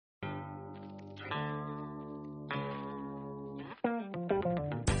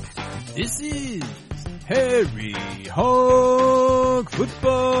This is Harry Hog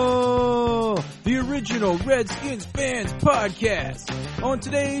Football, the original Redskins fans podcast. On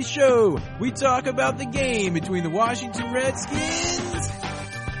today's show, we talk about the game between the Washington Redskins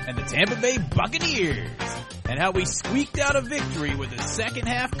and the Tampa Bay Buccaneers, and how we squeaked out a victory with a second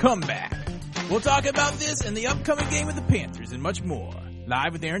half comeback. We'll talk about this and the upcoming game with the Panthers and much more.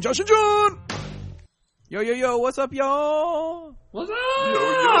 Live with Aaron, Josh, and John! Yo, what's up, y'all? What's up?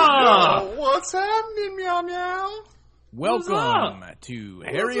 Yo, what's happening, meow meow? Welcome to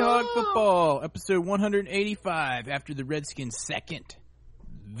Harry Hog Football, episode 185, after the Redskins' second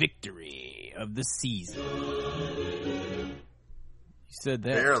victory of the season. You said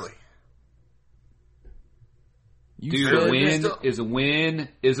that. Barely. Dude, a win is a win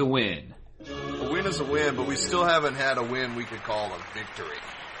is a win. A win is a win, but we still haven't had a win we could call a victory.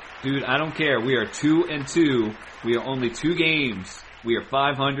 Dude, I don't care. We are 2-2. We are only 2 games. We are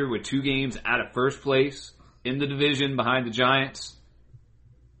 500 with 2 games out of first place in the division behind the Giants.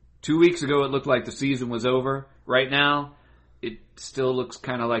 2 weeks ago, it looked like the season was over. Right now, it still looks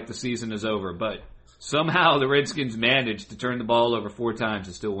kind of like the season is over. But somehow the Redskins managed to turn the ball over 4 times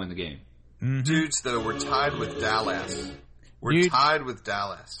and still win the game. Mm-hmm. Dudes, though, we're tied with Dallas. We're tied with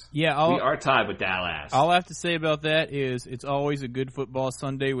Dallas. Yeah, we are tied with Dallas. All I have to say about that is it's always a good football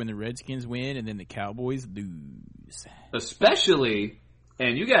Sunday when the Redskins win and then the Cowboys lose. Especially,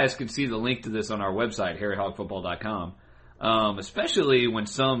 and you guys can see the link to this on our website, harryhogfootball.com, especially when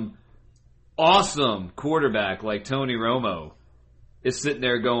some awesome quarterback like Tony Romo is sitting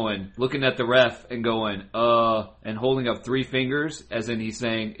there looking at the ref and going, and holding up 3 fingers, as in he's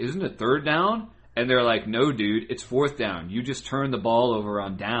saying, isn't it third down? And they're like, no, dude, it's 4th down. You just turned the ball over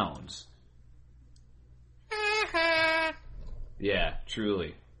on downs. Yeah,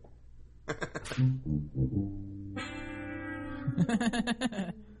 truly.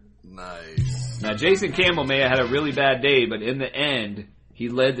 Nice. Now, Jason Campbell may have had a really bad day, but in the end, he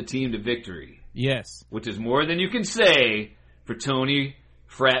led the team to victory. Yes. Which is more than you can say for Tony,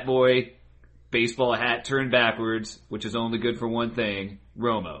 frat boy, baseball hat turned backwards, which is only good for one thing,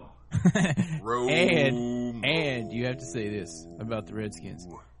 Romo. And you have to say this about the Redskins.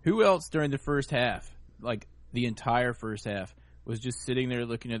 Who else during the first half, like the entire first half, was just sitting there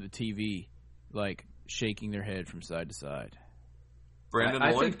looking at the TV, like shaking their head from side to side? Brandon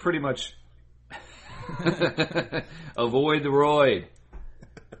I Lloyd? think pretty much avoid the roid.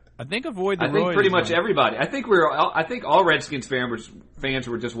 I think avoid the roid. I think pretty much everybody. I think all Redskins fans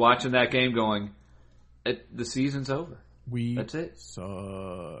were just watching that game going, the season's over. That's it.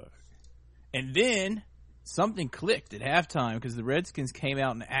 Suck. And then something clicked at halftime because the Redskins came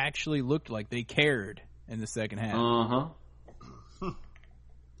out and actually looked like they cared in the second half.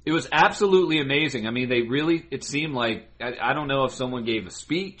 It was absolutely amazing. I mean, it seemed like, I don't know if someone gave a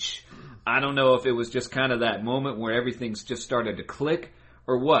speech. I don't know if it was just kind of that moment where everything's just started to click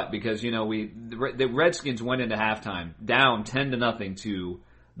or what, because, the Redskins went into halftime down 10-0 to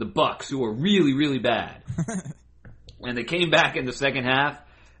the Bucs, who are really, really bad. And they came back in the second half,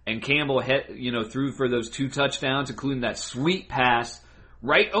 and Campbell threw for those 2 touchdowns, including that sweet pass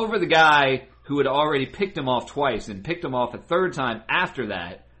right over the guy who had already picked him off twice and picked him off a third time after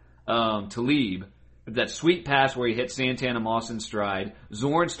that, Talib. That sweet pass where he hit Santana Moss in stride.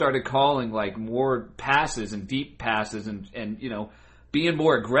 Zorn started calling more passes and deep passes and being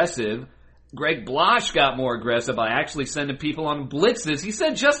more aggressive. Greg Blosh got more aggressive by actually sending people on blitzes. He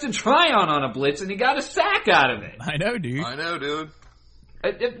sent Justin Tryon on a blitz, and he got a sack out of it. I know, dude.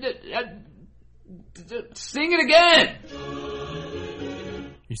 Sing it again.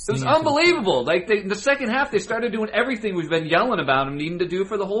 It was unbelievable. The second half, they started doing everything we've been yelling about them needing to do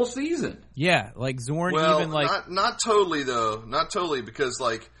for the whole season. Yeah, Zorn not totally, though. Not totally, because,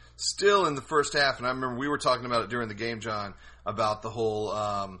 still in the first half, and I remember we were talking about it during the game, John, about the whole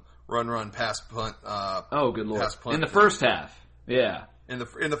run, pass, punt. Oh, good Lord. Pass, punt in the first half. Yeah. In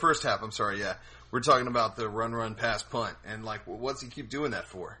the first half, I'm sorry, yeah. We're talking about the run, pass, punt. And, what's he keep doing that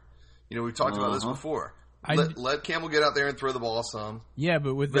for? We've talked about this before. Let Campbell get out there and throw the ball some. Yeah,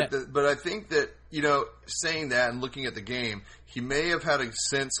 but I think that, saying that and looking at the game, he may have had a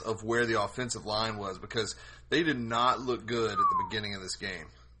sense of where the offensive line was, because they did not look good at the beginning of this game.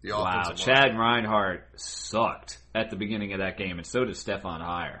 Wow, Chad Reinhardt sucked at the beginning of that game, and so did Stefan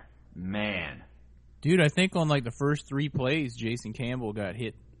Heyer. Man. Dude, I think on the first 3 plays, Jason Campbell got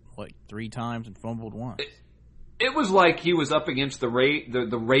hit 3 times and fumbled once. It was like he was up against the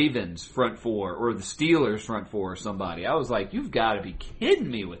Ravens front 4 or the Steelers front 4 or somebody. I was like, you've got to be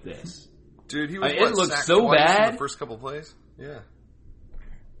kidding me with this. Dude, he was it looked sacked so bad in the first couple plays. Yeah.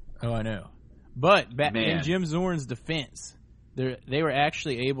 Oh, I know. But in Jim Zorn's defense, they were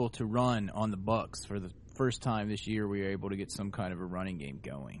actually able to run on the Bucs for the first time this year. We were able to get some kind of a running game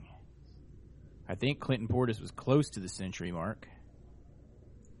going. I think Clinton Portis was close to the century mark.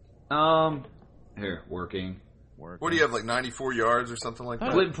 Here, working. What do you have, like 94 yards or something like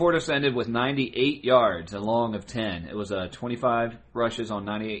that? Clinton Portis ended with 98 yards, a long of 10. It was 25 rushes on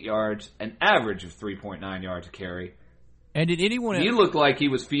 98 yards, an average of 3.9 yards a carry. And did anyone... He looked like he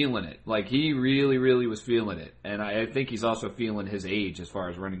was feeling it. Like, he really, really was feeling it. And I think he's also feeling his age as far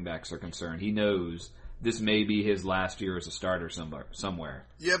as running backs are concerned. He knows this may be his last year as a starter somewhere.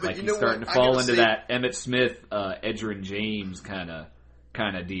 Yeah, but like you know what? He's starting to fall into that Emmitt Smith, Edgerrin James kind of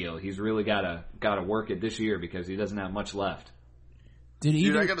deal. He's really got to work it this year because he doesn't have much left.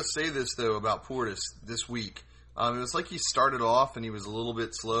 Dude, I got to say this though about Portis this week. It was like he started off and he was a little bit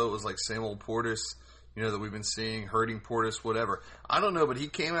slow. It was like same old Portis, that we've been seeing, hurting Portis, whatever. I don't know, but he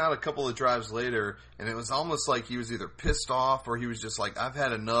came out a couple of drives later and it was almost like he was either pissed off or he was just like, I've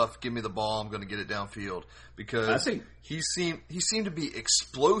had enough. Give me the ball. I'm going to get it downfield, because he seemed to be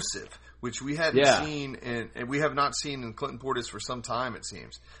explosive, which we hadn't seen, and we have not seen in Clinton Portis for some time, it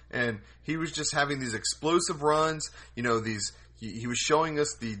seems. And he was just having these explosive runs, he was showing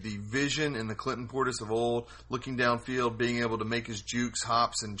us the vision in the Clinton Portis of old, looking downfield, being able to make his jukes,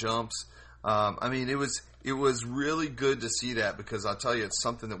 hops, and jumps. It was really good to see that, because I'll tell you, it's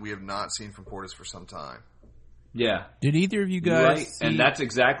something that we have not seen from Portis for some time. Yeah. Did either of you guys see... And that's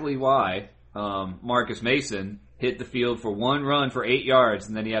exactly why Marcus Mason hit the field for one run for 8 yards,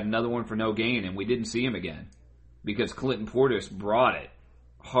 and then he had another one for no gain, and we didn't see him again. Because Clinton Portis brought it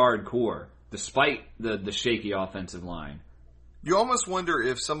hardcore, despite the shaky offensive line. You almost wonder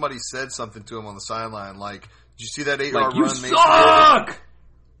if somebody said something to him on the sideline, like, did you see that 8-yard run? You suck!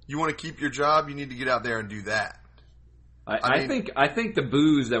 You want to keep your job, you need to get out there and do that. I think the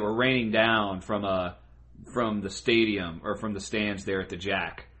boos that were raining down from the stadium, or from the stands there at the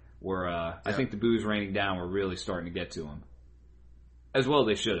Jack, were, I think the boos raining down were really starting to get to him. As well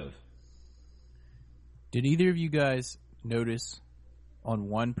they should have. Did either of you guys notice on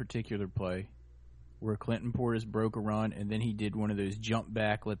one particular play where Clinton Portis broke a run and then he did one of those jump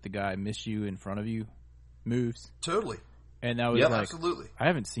back, let the guy miss you in front of you moves? Totally. And that was absolutely. I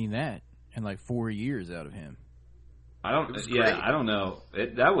haven't seen that in like 4 years out of him. I don't know.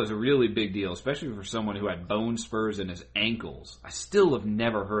 That was a really big deal, especially for someone who had bone spurs in his ankles. I still have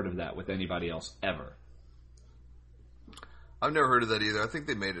never heard of that with anybody else ever. I've never heard of that either. I think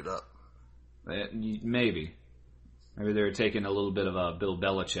they made it up. Maybe they were taking a little bit of a Bill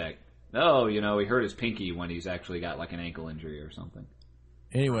Belichick. Oh, he hurt his pinky when he's actually got like an ankle injury or something.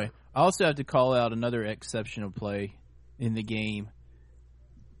 Anyway, I also have to call out another exceptional play in the game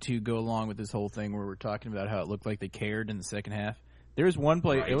to go along with this whole thing where we're talking about how it looked like they cared in the second half. There was one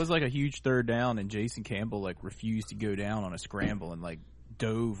play, It was like a huge third down, and Jason Campbell like refused to go down on a scramble and like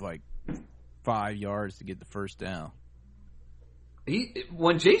dove like 5 yards to get the first down.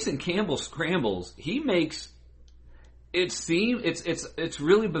 When Jason Campbell scrambles, he makes it seem it's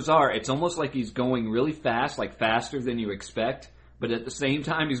really bizarre. It's almost like he's going really fast, like faster than you expect, but at the same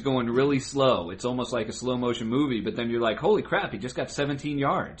time he's going really slow. It's almost like a slow motion movie, but then you're like, holy crap, he just got 17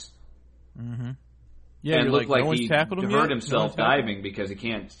 yards. Mm-hmm. Yeah, and it looked like he hurt himself diving because he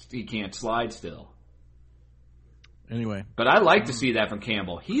can't slide still. Anyway. But I like to see that from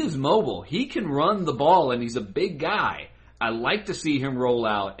Campbell. He is mobile. He can run the ball, and he's a big guy. I like to see him roll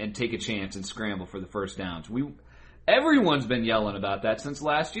out and take a chance and scramble for the first downs. Everyone's been yelling about that since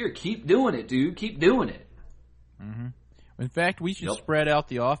last year. Keep doing it, dude. Keep doing it. Mm-hmm. In fact, we should spread out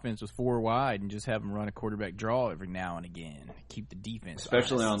the offense with 4 wide and just have them run a quarterback draw every now and again. Keep the defense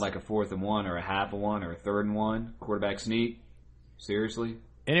especially honest. On like a 4th and 1 or a half of 1 or a 3rd and 1. Quarterback sneak. Seriously?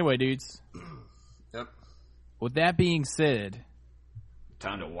 Anyway, dudes. Yep. With that being said,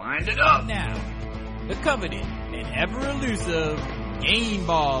 time to wind it up. Now, the coveted and ever-elusive Game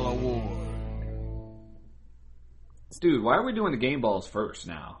Ball Award. Dude, why are we doing the game balls first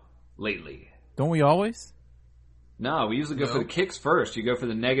now, lately? Don't we always? No, we usually go for the kicks first. You go for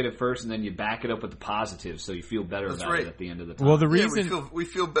the negative first, and then you back it up with the positive, so you feel better about it at the end of the time. Well, the reason we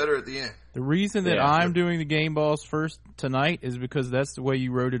feel better at the end. The reason that I'm doing the game balls first tonight is because that's the way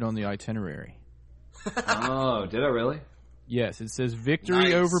you wrote it on the itinerary. Oh, did I really? Yes, it says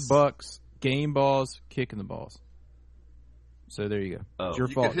victory over Bucks, game balls, kicking the balls. So there you go. Oh. It's your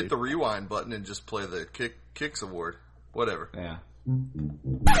fault. You could hit the rewind button and just play the kicks award. Whatever. Yeah.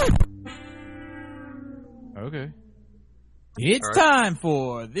 Okay. It's time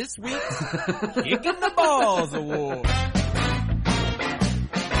for this week's Kicking the Balls Award.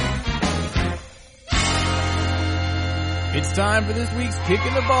 It's time for this week's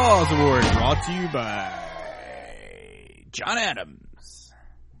Kicking the Balls Award, brought to you by John Adams.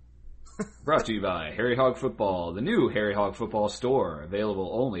 Brought to you by Harry Hog Football, the new Harry Hog Football store, available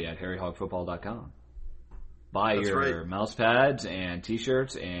only at harryhogfootball.com. Buy your mouse pads and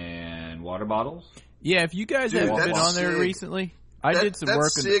t-shirts and water bottles. Yeah, if you guys have been on there recently, I did some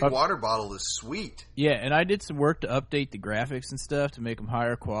work. That SIG water bottle is sweet. Yeah, and I did some work to update the graphics and stuff to make them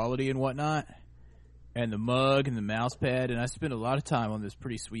higher quality and whatnot. And the mug and the mouse pad, and I spent a lot of time on this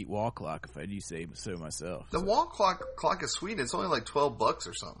pretty sweet wall clock, if I do say so myself. The wall clock is sweet. It's only like $12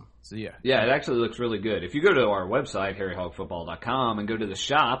 or something. So yeah. Yeah, it actually looks really good. If you go to our website, harryhogfootball.com, and go to the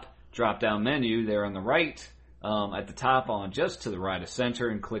shop, drop-down menu there on the right, at the top on just to the right of center,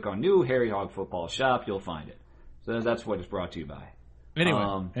 and click on New Harry Hog Football Shop, you'll find it. So that's what it's brought to you by.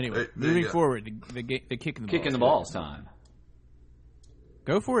 Anyway, moving forward, the kicking the balls time.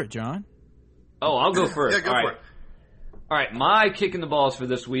 Go for it, John. Oh, I'll go first. Yeah, go for it. All right, my kick in the balls for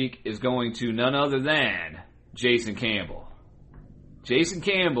this week is going to none other than Jason Campbell. Jason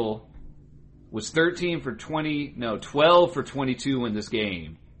Campbell was 12 for 22 in this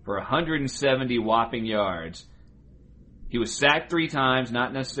game for 170 whopping yards. He was sacked 3 times,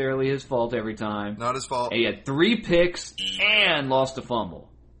 not necessarily his fault every time. Not his fault. He had 3 picks and lost a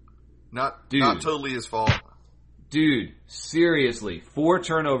fumble. Not totally his fault. Dude, seriously, 4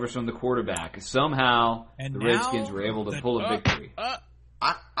 turnovers from the quarterback. Somehow, the Redskins were able to pull a victory.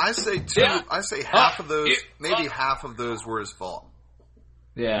 I say 2. Yeah. I say half of those, maybe half of those were his fault.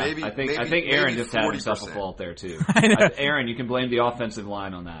 Yeah, I think Aaron just 40%. Had himself a fault there too. Aaron, you can blame the offensive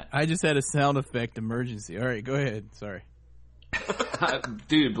line on that. I just had a sound effect emergency. All right, go ahead. Sorry.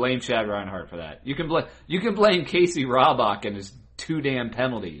 Dude, blame Chad Reinhardt for that. You can blame Casey Robach and his 2 damn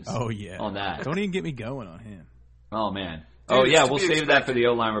penalties. Oh yeah, on that. Don't even get me going on him. Oh, man. Oh, yeah, we'll save that for the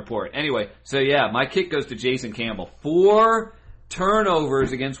O-line report. Anyway, so yeah, my kick goes to Jason Campbell. 4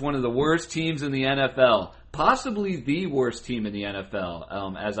 turnovers against one of the worst teams in the NFL. Possibly the worst team in the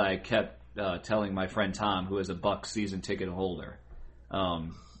NFL, as I kept telling my friend Tom, who is a Bucs season ticket holder,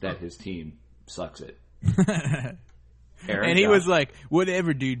 that his team sucks it. Aaron, and he was like,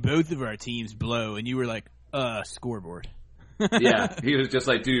 whatever, dude, both of our teams blow. And you were like, scoreboard. Yeah, he was just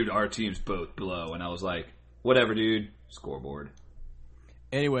like, dude, our teams both blow. And I was like, whatever, dude. Scoreboard.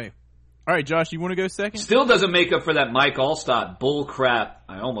 Anyway. All right, Josh, you want to go second? Still doesn't make up for that Mike Allstott bull crap.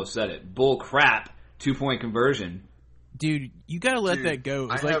 I almost said it. Bull crap 2-point conversion. Dude, you got to let that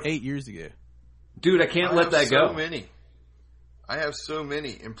go. It was 8 years ago. Dude, I can't let that go. I have so many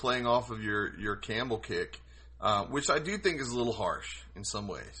in playing off of your Campbell kick, which I do think is a little harsh in some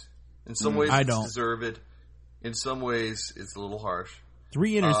ways. In some ways, it's deserved. In some ways, it's a little harsh.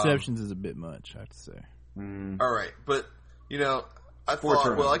 3 interceptions is a bit much, I have to say. All right, but I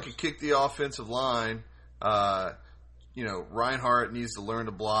thought, I could kick the offensive line. Reinhardt needs to learn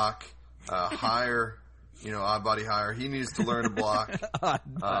to block higher. Odd body higher. He needs to learn to block.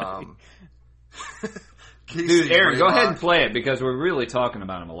 Dude, Aaron, go ahead and play it because we're really talking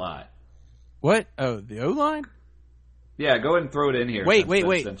about him a lot. What? Oh, the O-line? Yeah, go ahead and throw it in here. Wait.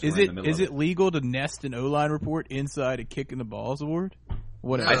 Is it legal to nest an O-line report inside a kick in the balls award?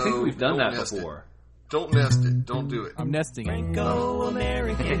 Whatever. I think we've done that before. Don't nest it. Don't do it. I'm nesting it.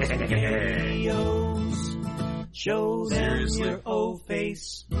 Franco-American videos. Show them your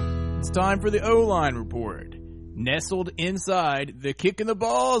O-face. It's time for the O-line report. Nestled inside the kick in the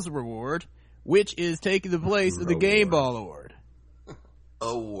balls reward, which is taking the place of the game ball award.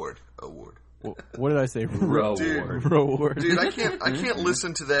 Award. What did I say? Reward. Dude, I can't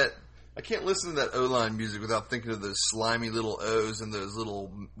listen to that. I can't listen to that O-line music without thinking of those slimy little O's and those little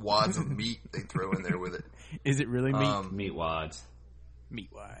wads of meat they throw in there with it. Is it really meat? Meat wads. Meat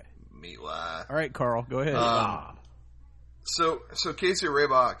wad. All right, Carl, go ahead. So Casey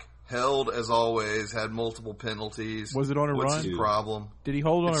Rabach held as always, had multiple penalties. Was it on a run? What's his problem? Did he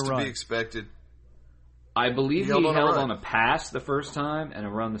hold on a run? It's to be expected. I believe he held on a pass the first time and a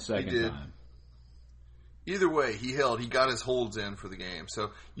run the second time. Either way, he held. He got his holds in for the game.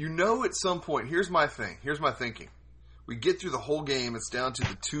 So, at some point, here's my thing. Here's my thinking. We get through the whole game. It's down to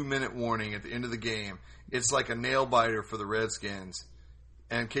the 2-minute warning at the end of the game. It's like a nail-biter for the Redskins.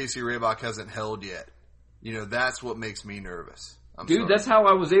 And Casey Rabach hasn't held yet. That's what makes me nervous. Dude, that's how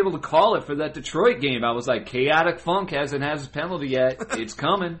I was able to call it for that Detroit game. I was like, Chaotic Funk hasn't had his penalty yet. It's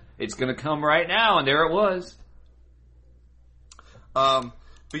coming. It's going to come right now. And there it was. But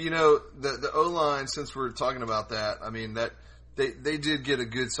the O-line, since we're talking about that, I mean that they did get a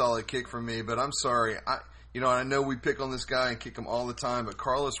good solid kick from me, but I'm sorry. I know we pick on this guy and kick him all the time, but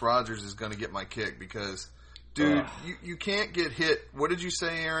Carlos Rogers is going to get my kick because, dude, you can't get hit. What did you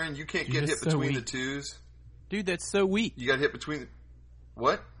say, Aaron? You can't get hit between the twos? Dude, that's so weak. You got hit between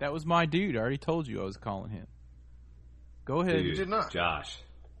what? That was my dude. I already told you I was calling him. Go ahead. Dude, You did not. Josh.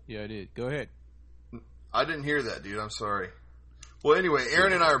 Yeah, I did. Go ahead. I didn't hear that, dude. I'm sorry. Well, anyway,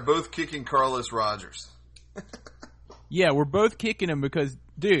 Aaron and I are both kicking Carlos Rogers. Yeah, we're both kicking him because,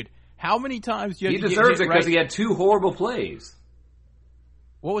 dude, how many times do you have He to deserves get it hit because right? he had 2 horrible plays.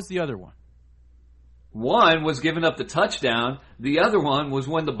 What was the other one? One was giving up the touchdown. The other one was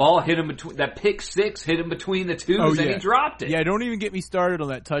when the ball hit him between, that pick six hit him between the twos and he dropped it. Yeah, don't even get me started on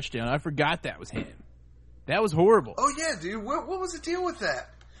that touchdown. I forgot that was him. That was horrible. Oh yeah, dude. What was the deal with that?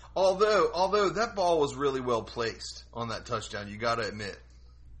 Although that ball was really well placed on that touchdown, you got to admit.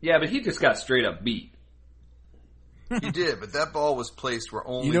 Yeah, but he just got straight up beat. He did, but that ball was placed where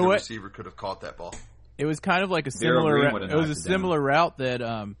only the receiver could have caught that ball. It was kind of like a similar route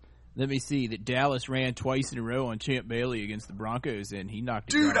that let me see, that Dallas ran twice in a row on Champ Bailey against the Broncos, and he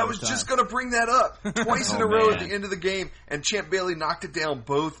knocked it down. Dude, I was just going to bring that up. Twice in a row at the end of the game, and Champ Bailey knocked it down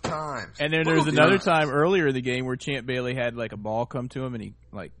both times. And then there was another time earlier in the game where Champ Bailey had like a ball come to him, and he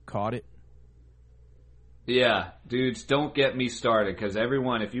like caught it. Yeah, dudes, don't get me started, because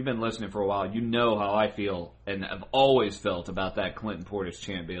everyone, if you've been listening for a while, you know how I feel, and I've always felt about that Clinton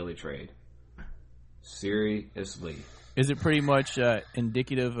Portis-Champ Bailey trade. Seriously. Is it pretty much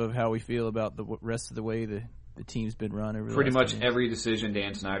indicative of how we feel about the rest of the way the team's been run over the Pretty last much every decision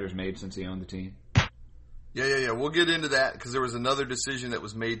Dan Snyder's made since he owned the team. Yeah. We'll get into that, because there was another decision that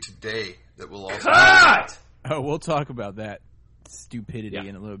was made today that will also... Cut! Oh, we'll talk about that stupidity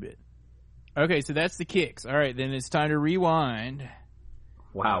in a little bit. Okay, so that's the kicks. All right, then it's time to rewind.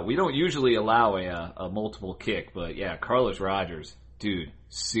 Wow, we don't usually allow a multiple kick, but yeah, Carlos Rogers, dude,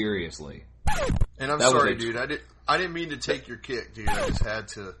 seriously. And I'm sorry, dude. I didn't mean to take your kick, dude. I just had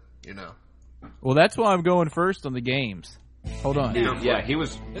to, Well, that's why I'm going first on the games. Hold on. Dude, yeah, he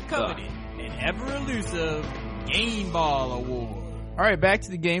was... The coveted and ever-elusive Game Ball Award. All right, back to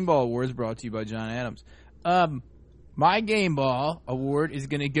the Game Ball Awards brought to you by John Adams. My Game Ball Award is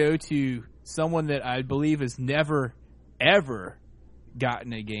going to go to someone that I believe has never, ever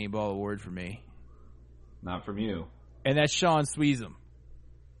gotten a Game Ball Award from me. Not from you. And that's Sean Sweezum.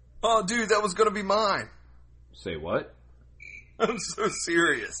 Oh, dude, that was going to be mine. Say what? I'm so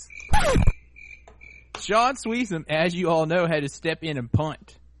serious. Sean Sweezum, as you all know, had to step in and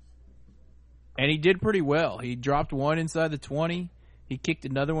punt. And he did pretty well. He dropped one inside the 20. He kicked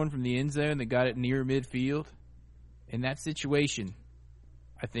another one from the end zone that got it near midfield. In that situation,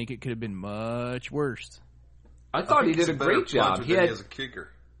 I think it could have been much worse. I thought he did a great job. He as a kicker.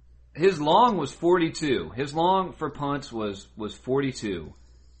 His long was 42. His long for punts was 42.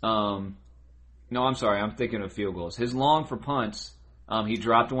 No, I'm sorry. I'm thinking of field goals. His long for punts, he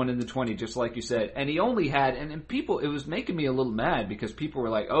dropped one in the 20, just like you said. And he only had, and people, it was making me a little mad because people were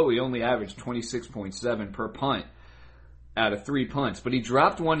like, oh, he only averaged 26.7 per punt out of 3 punts. But he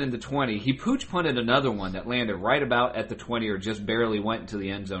dropped one in the 20. He pooch punted another one that landed right about at the 20 or just barely went into the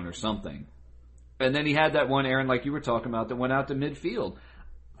end zone or something. And then he had that one, Aaron, like you were talking about, that went out to midfield.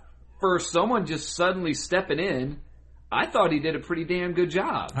 For someone just suddenly stepping in, I thought he did a pretty damn good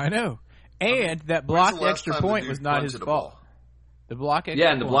job. I know. And that blocked extra point was not his fault. The block extra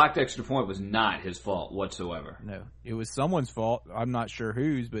Yeah, and the blocked extra point was not his fault whatsoever. No. It was someone's fault. I'm not sure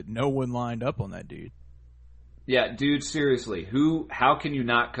whose, but no one lined up on that dude. Yeah, dude, seriously. How can you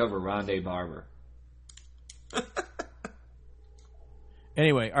not cover Rondé Barber?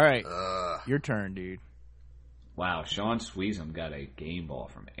 Anyway, all right. Your turn, dude. Wow, Sean Sweezum got a game ball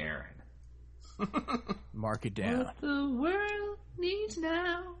from Aaron. Mark it down. What the world needs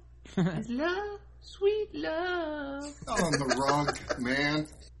now is love, sweet love. Not on the rug, man.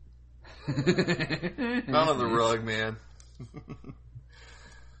 Not on the rug, man.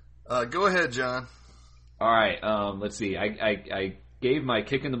 Go ahead, John. All right, let's see. I gave my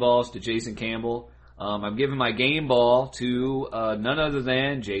kick in the balls to Jason Campbell. I'm giving my game ball to none other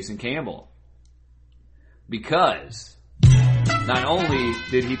than Jason Campbell. Because not only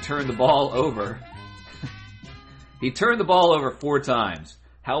did he turn the ball over, he turned the ball over 4 times.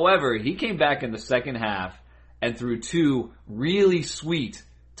 However, he came back in the second half and threw 2 really sweet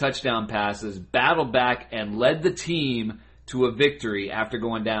touchdown passes, battled back, and led the team to a victory after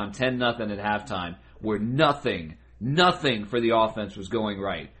going down 10-0 at halftime, where nothing for the offense was going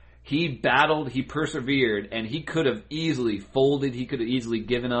right. He battled, he persevered, and he could have easily folded, he could have easily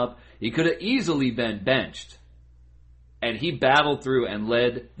given up, he could have easily been benched. And he battled through and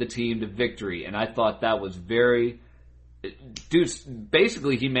led the team to victory, and I thought that was very... Dude,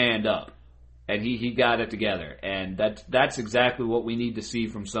 basically he manned up, and he got it together, and that's exactly what we need to see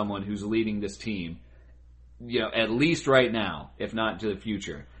from someone who's leading this team, at least right now, if not to the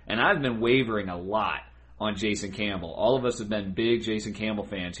future. And I've been wavering a lot on Jason Campbell. All of us have been big Jason Campbell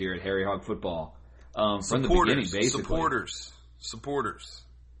fans here at Harry Hog Football. from the beginning, basically. Supporters.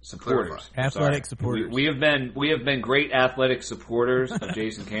 Athletic supporters. We have been great athletic supporters of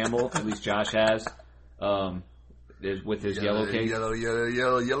Jason Campbell. At least Josh has, with his yellow cake. Yellow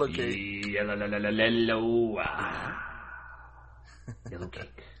cake. Yellow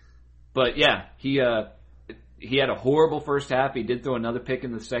cake. But yeah, he had a horrible first half. He did throw another pick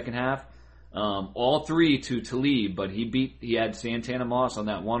in the second half. All three to Talib, but he had Santana Moss on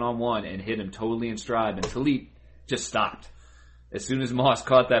that one-on-one and hit him totally in stride, and Talib just stopped. As soon as Moss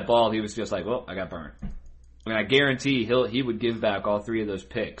caught that ball, he was just like, well, I got burned. And I guarantee he would give back all three of those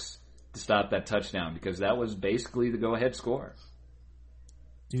picks to stop that touchdown, because that was basically the go-ahead score.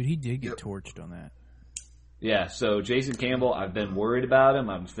 Dude, he did get torched on that. Yeah, so Jason Campbell, I've been worried about him.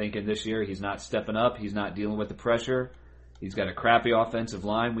 I'm thinking this year he's not stepping up. He's not dealing with the pressure. He's got a crappy offensive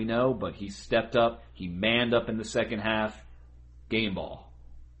line, we know, but he stepped up. He manned up in the second half. Game ball.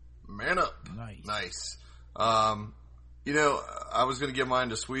 Man up. Nice. I was going to give mine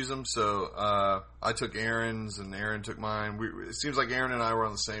to Sweezum, so I took Aaron's and Aaron took mine. It seems like Aaron and I were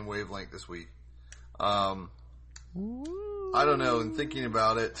on the same wavelength this week. I don't know. In thinking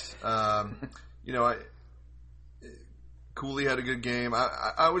about it, Cooley had a good game.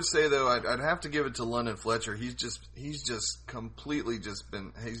 I would say though, I'd have to give it to London Fletcher. He's just completely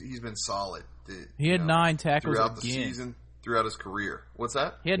he's been solid. He had 9 tackles throughout the season, throughout his career. What's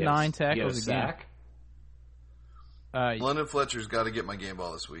that? He had 9 tackles again. London Fletcher's got to get my game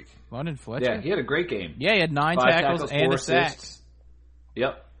ball this week. London Fletcher? Yeah, he had a great game. Yeah, he had 9 tackles and a sack.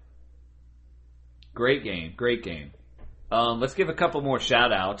 Yep. Great game. Let's give a couple more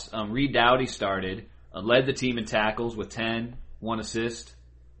shout-outs. Reed Dowdy started, led the team in tackles with 10, 1 assist,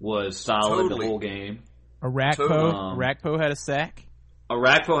 was solid the whole game. Arakpo had a sack.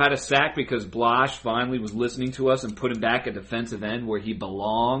 Arakpo had a sack because Blosh finally was listening to us and put him back at defensive end where he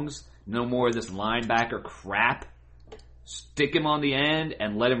belongs. No more of this linebacker crap. Stick him on the end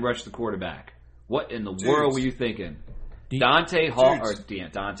and let him rush the quarterback. What in the world were you thinking? D'Angelo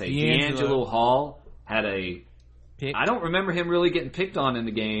Hall had a pick. I don't remember him really getting picked on in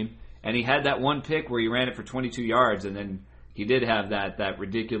the game, and he had that one pick where he ran it for 22 yards, and then he did have that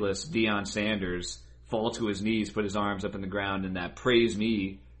ridiculous Deion Sanders fall to his knees, put his arms up in the ground in that praise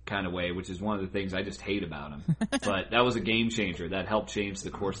me kind of way, which is one of the things I just hate about him. But that was a game changer. That helped change the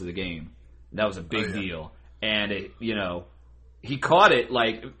course of the game. That was a big deal. And he caught it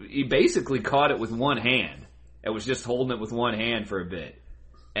he basically caught it with one hand. It was just holding it with one hand for a bit.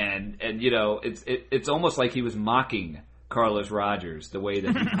 And it's almost like he was mocking Carlos Rogers, the way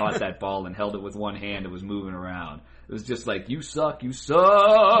that he caught that ball and held it with one hand and was moving around. It was just like, you suck. Cut!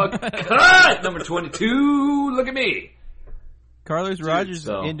 Number 22, look at me. Carlos Rogers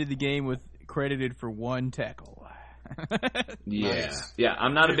ended the game with credited for 1 tackle. Nice. Yeah.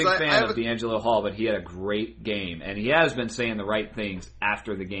 I'm not a big fan of D'Angelo Hall, but he had a great game, and he has been saying the right things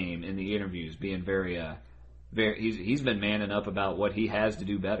after the game in the interviews, being very. He's been manning up about what he has to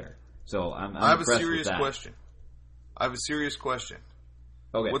do better. So I'm I have a impressed serious with that. question. I have a serious question.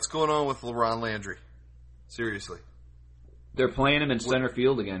 Okay, what's going on with LeRon Landry? Seriously, they're playing him in center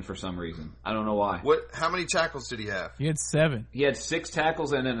field again for some reason. I don't know why. How many tackles did he have? He had 7. He had 6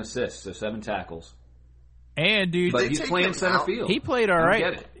 tackles and an assist, so 7 tackles. And dude, but he's playing center field. He played all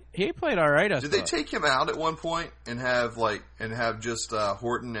right. He played all right. Did they take him out at one point and have just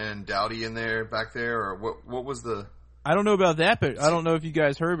Horton and Dowdy in there back there, or what was the? I don't know about that, but I don't know if you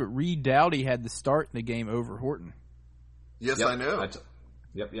guys heard, but Reed Dowdy had the start in the game over Horton. Yes, yep. I know.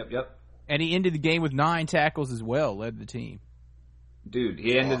 Yep. And he ended the game with 9 tackles as well. Led the team. Dude,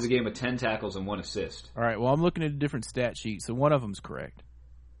 he ended the game with 10 tackles and 1 assist. All right. Well, I'm looking at a different stat sheet, so one of them's correct.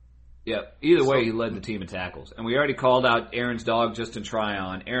 Yep. Either way, he led the team in tackles. And we already called out Aaron's dog, Justin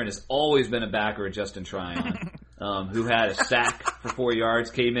Tryon. Aaron has always been a backer of Justin Tryon, who had a sack for 4 yards,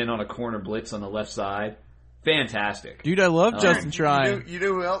 came in on a corner blitz on the left side. Fantastic. Dude, I love Justin Tryon. You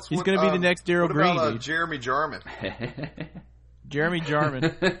know who else? He's going to be the next Daryl Green, dude. Jeremy Jarman. Jeremy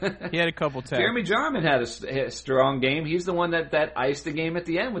Jarman. He had a couple tackles. Jeremy Jarman had a strong game. He's the one that iced the game at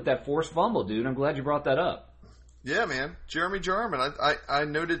the end with that forced fumble, dude. I'm glad you brought that up. Yeah, man. Jeremy Jarman. I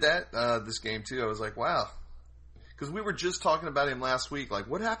noted that this game, too. I was like, wow. Because we were just talking about him last week. Like,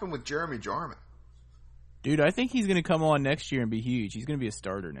 what happened with Jeremy Jarman? Dude, I think he's going to come on next year and be huge. He's going to be a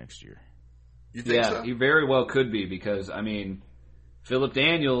starter next year. You think so? Yeah, he very well could be because, I mean, Phillip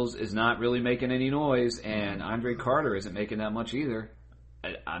Daniels is not really making any noise, and Andre Carter isn't making that much either.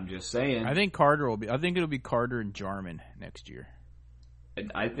 I'm just saying. I think it'll be Carter and Jarman next year.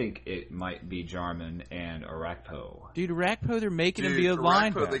 I think it might be Jarman and Arakpo. Dude, Arakpo, they're making him be a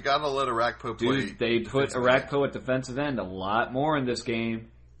linebacker. They got to let Arakpo play. Dude, they put Arakpo at defensive end a lot more in this game.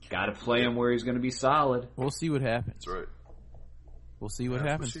 Got to play him where he's going to be solid. We'll see what happens. That's right. We'll see what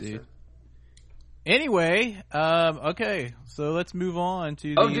happens, dude. Said. Anyway, okay, so let's move on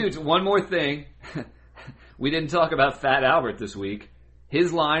to Oh, dude, one more thing. We didn't talk about Fat Albert this week.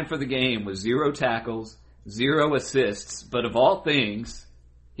 His line for the game was 0 tackles, 0 assists, but of all things,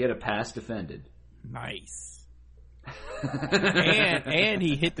 he had a pass defended. Nice. and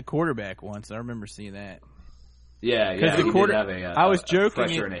he hit the quarterback once. I remember seeing that. Yeah, The he did have I was joking.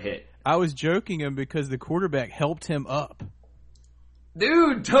 pressure and a hit. I was joking him because the quarterback helped him up.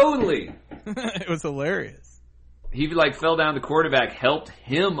 Dude, totally. It was hilarious. He fell down. The quarterback helped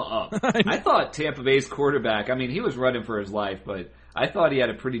him up. I thought Tampa Bay's quarterback. I mean, he was running for his life, but I thought he had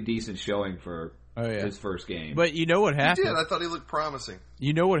a pretty decent showing for his first game. But you know what happened? He did. I thought he looked promising.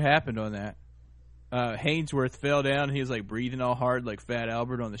 You know what happened on that? Hainsworth fell down. And he was breathing all hard like Fat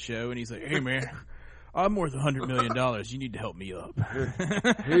Albert on the show, and he's like, "Hey man, I'm worth $100 million. You need to help me up."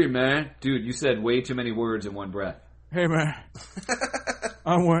 Hey man, dude, you said way too many words in one breath. Hey man,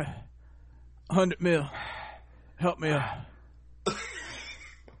 I'm worth $100 million. Help me up.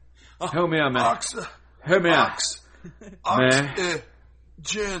 Help me out, man. Ox. Help me out. Man.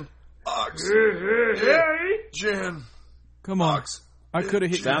 Gin. Ox. Gin. Come on. Ox. I could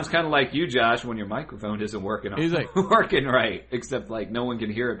have hit Sounds kind of like you, Josh, when your microphone isn't working. He's like, working right, except no one can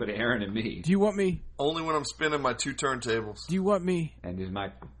hear it but Aaron and me. Do you want me? Only when I'm spinning my 2 turntables. Do you want me And his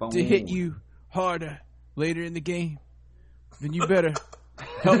microphone to hit you harder later in the game? Then you better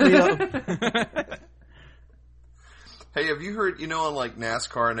help me up. Hey, have you heard, on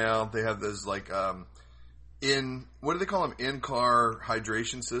NASCAR now, they have those what do they call them? In-car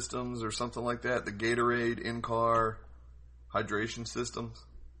hydration systems or something like that? The Gatorade in-car hydration systems?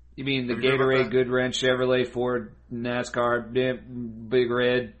 You mean the Have you heard about Gatorade, that? Goodwrench, Chevrolet, Ford, NASCAR, Big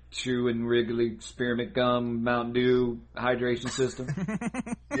Red, Chew and Wrigley, Spearmint Gum, Mountain Dew hydration system?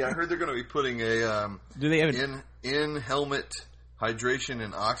 Yeah, I heard they're going to be putting a Do they have in-helmet hydration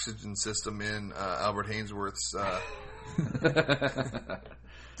and oxygen system in Albert Hainsworth's...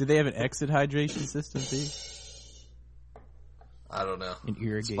 Do they have an exit hydration system too? I don't know. An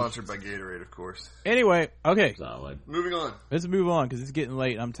irrigation. Sponsored by Gatorade, of course. Anyway, okay, Solid. Moving on. let's move on because it's getting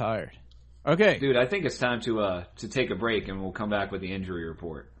late. I'm tired. Okay, Dude, I think it's time to take a break and we'll come back with the injury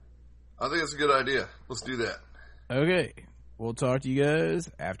report. I think that's a good idea. Let's do that. okay, we'll talk to you guys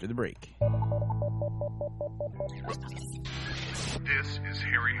after the break. This is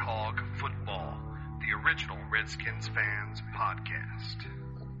Harry Hog Football, the original Redskins fans podcast.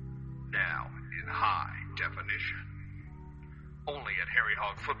 Now in high definition. Only at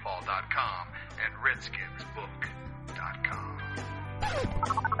harryhogfootball.com and redskinsbook.com.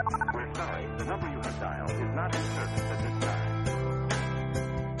 We're sorry, the number you have dialed is not in service at this time.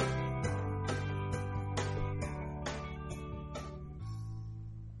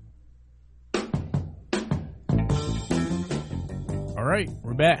 All right,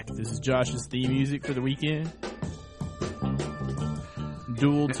 we're back. This is Josh's theme music for the weekend.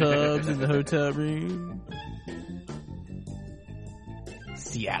 Dual tubs in the hotel room.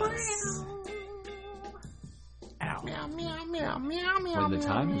 Cialis. Ow. When the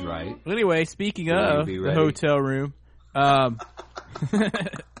time is right. Anyway, speaking Will you of be the ready? hotel room, I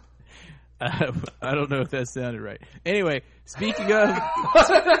don't know if that sounded right. Anyway, speaking of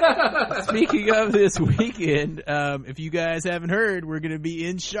this weekend, if you guys haven't heard, we're going to be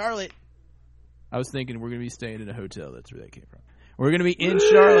in Charlotte. I was thinking we're going to be staying in a hotel. That's where that came from. We're going to be in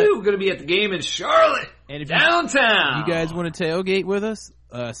Charlotte. We're going to be at the game in Charlotte, And if downtown. you guys want to tailgate with us,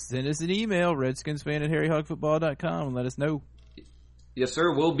 send us an email, redskinsfan@harryhogfootball.com, and let us know. Yes,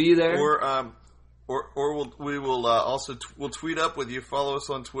 sir. We'll be there. Or we will also we'll tweet up with you. Follow us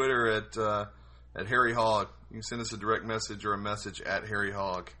on Twitter at Harry Hog. You can send us a direct message or a message at Harry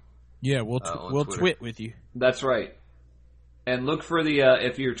Hog. Yeah, we'll on Twitter. twit with you. That's right. And look for the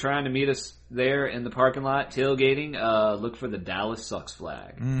if you're trying to meet us there in the parking lot tailgating, look for the Dallas Sucks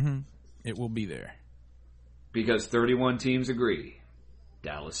flag Mm-hmm. It will be there. because 31 teams agree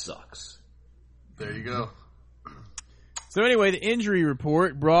Dallas sucks. There you go. So anyway, the injury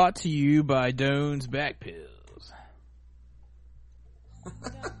report brought to you by Doan's Back Pills.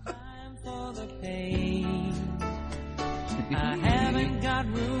 Time for the pain. I haven't got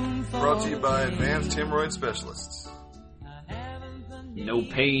room for Brought to you by the Advanced Hemorrhoid Specialists. I haven't the No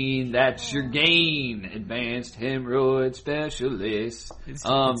pain, that's your gain. Advanced Hemorrhoid Specialists. It's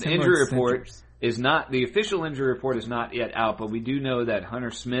The injury hemorrhoid report centers. is not, the official injury report is not yet out, but we do know that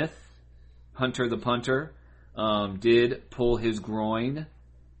Hunter Smith, Hunter the punter, did pull his groin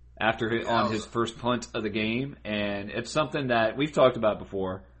on his first punt of the game, and it's something that we've talked about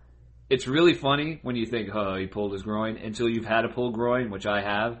before. it's really funny when you think, oh, he pulled his groin, until you've had a pulled groin, which I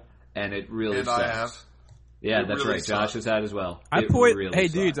have, and it really sucks. I have. Yeah, it that's really right. Josh has had as well.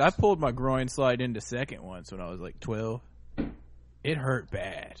 Dudes, I pulled my groin slide into second once when I was like 12. It hurt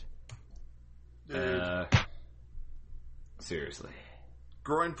bad. Seriously.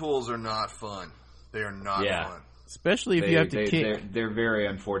 Groin pulls are not fun. They are not fun. Especially if you have to kick. They're very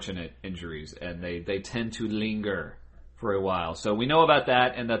unfortunate injuries, and they tend to linger for a while. So we know about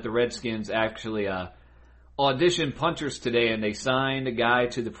that, and that the Redskins actually auditioned punters today, and they signed a guy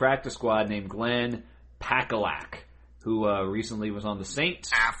to the practice squad named Glenn Pakalak, who recently was on the Saints.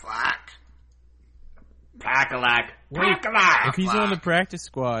 Pakalak. If he's on the practice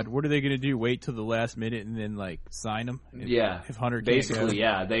squad, what are they going to do? Wait till the last minute and then like sign him? If Hunter can't basically,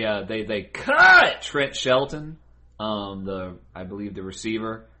 go? they cut Trent Shelton, I believe the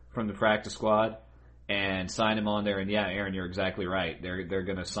receiver from the practice squad, and sign him on there. And yeah, Aaron, you're exactly right. They're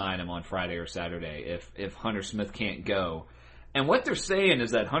going to sign him on Friday or Saturday if Hunter Smith can't go. And what they're saying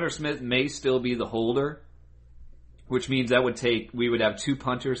is that Hunter Smith may still be the holder, which means we would have 2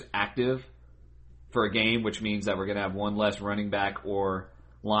 punters active for a game, which means that we're going to have one less running back or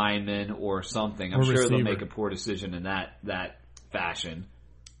lineman or something. I'm sure they'll make a poor decision in that fashion.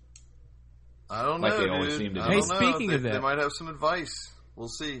 I don't know, like they always seem to do. Hey, speaking of that, they might have some advice. We'll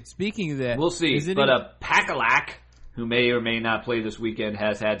see. Speaking of that, we'll see. But Pakalak, who may or may not play this weekend,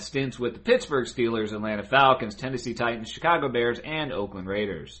 has had stints with the Pittsburgh Steelers, Atlanta Falcons, Tennessee Titans, Chicago Bears, and Oakland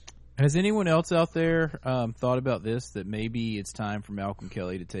Raiders. Has anyone else out there thought about this, that maybe it's time for Malcolm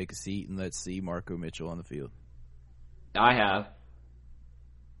Kelly to take a seat and let's see Marco Mitchell on the field? I have.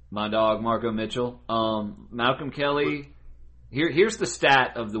 My dog, Marco Mitchell. Malcolm Kelly, here's the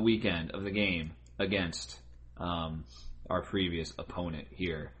stat of the weekend of the game against our previous opponent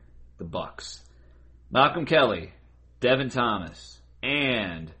here, the Bucks. Malcolm Kelly, Devin Thomas,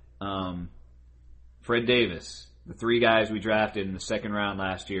 and Fred Davis, the 3 guys we drafted in the second round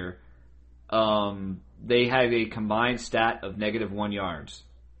last year, they have a combined stat of -1 yards.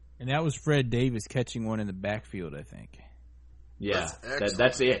 And that was Fred Davis catching one in the backfield, I think. Yeah,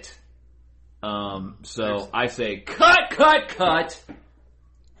 that's it. So I say, cut!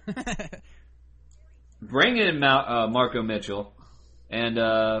 Bring in Marco Mitchell. And,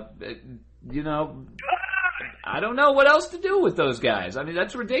 I don't know what else to do with those guys. I mean,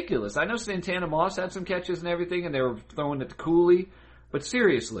 that's ridiculous. I know Santana Moss had some catches and everything, and they were throwing it to Cooley. But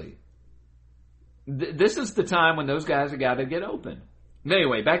seriously, this is the time when those guys have got to get open.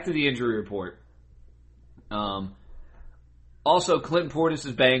 Anyway, back to the injury report. Also, Clinton Portis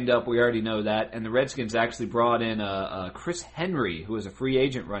is banged up. We already know that. And the Redskins actually brought in Chris Henry, who is a free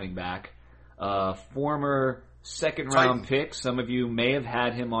agent running back, former second-round pick. Some of you may have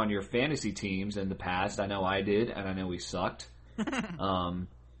had him on your fantasy teams in the past. I know I did, and I know he sucked. Was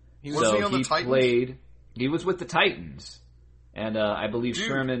he on the Titans? He was with the Titans. And I believe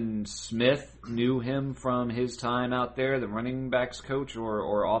Sherman Smith knew him from his time out there, the running backs coach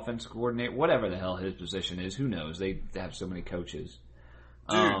or offense coordinator, whatever the hell his position is. Who knows? They have so many coaches.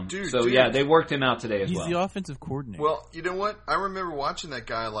 Yeah, they worked him out today as well. He's the offensive coordinator. Well, you know what? I remember watching that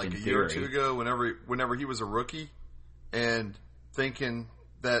guy like a year or 2 ago whenever he was a rookie and thinking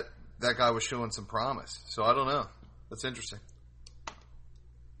that guy was showing some promise. So I don't know. That's interesting.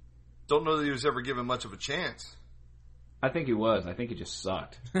 Don't know that he was ever given much of a chance. I think he was. I think he just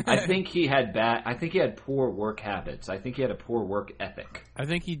sucked. I think he had poor work habits. I think he had a poor work ethic. I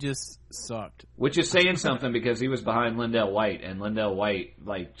think he just sucked. Which is saying something because he was behind Lindell White, and Lindell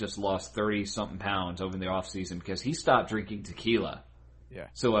White just lost 30-something pounds over the offseason because he stopped drinking tequila. Yeah.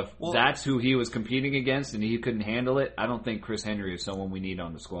 So if that's who he was competing against and he couldn't handle it, I don't think Chris Henry is someone we need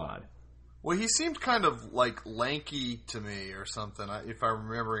on the squad. Well, he seemed kind of like lanky to me or something, if I'm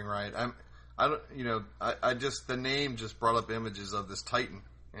remembering right. I just the name just brought up images of this Titan,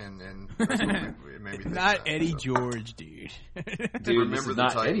 and it made me think not Eddie George, dude. Dude, remember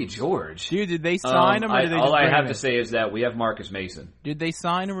not Titan. Eddie George, dude. Did they sign him? Or did they all I have to say is that we have Marcus Mason. Did they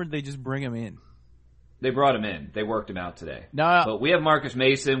sign him, or did they just bring him in? They brought him in. They worked him out today. No, but we have Marcus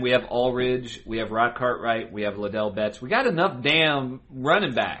Mason. We have Allridge. We have Rock Cartwright. We have Liddell Betts. We got enough damn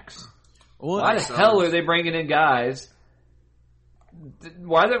running backs. Why the hell are they bringing in guys?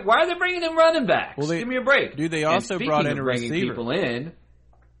 Why are they bringing in running backs? Give me a break. Dude, they also brought in a receiver. People in.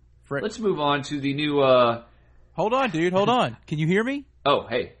 Let's move on to the new. Hold on, dude. Hold on. Can you hear me? Oh,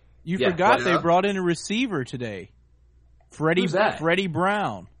 hey. You forgot they brought in a receiver today. Freddie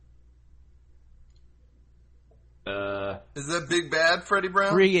Brown. Is that big bad Freddie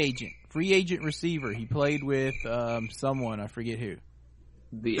Brown? Free agent receiver. He played with someone, I forget who.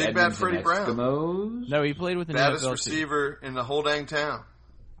 The big bad Freddie Brown. Eskimos? No, he played with an baddest NFL receiver in the whole dang town.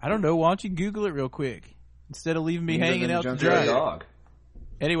 I don't know. Why don't you Google it real quick instead of leaving me hanging out to dry? Dog.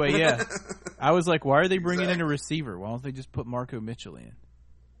 Anyway, yeah. I was like, why are they bringing in a receiver? Why don't they just put Marco Mitchell in?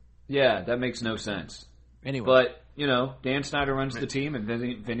 Yeah, that makes no sense. Anyway. But, Dan Snyder runs the team, and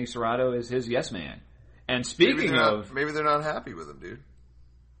Vinny Serrato is his yes man. And speaking of... Maybe they're not happy with him, dude.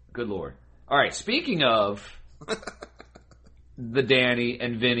 Good Lord. All right, speaking of the Danny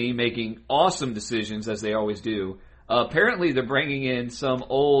and Vinny making awesome decisions, as they always do, apparently they're bringing in some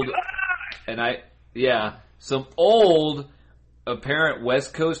old apparent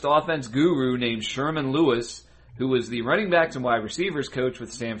West Coast offense guru named Sherman Lewis, who was the running backs and wide receivers coach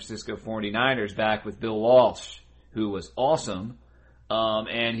with the San Francisco 49ers back with Bill Walsh, who was awesome.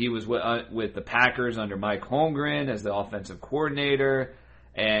 And he was with the Packers under Mike Holmgren as the offensive coordinator.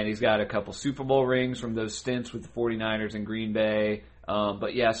 And he's got a couple Super Bowl rings from those stints with the 49ers in Green Bay.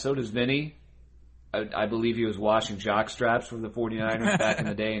 But yeah, so does Vinny. I believe he was washing jock straps for the 49ers back in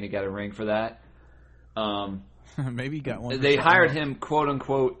the day, and he got a ring for that. Maybe he got one. They hired him, quote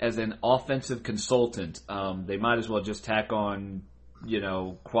unquote, as an offensive consultant. They might as well just tack on,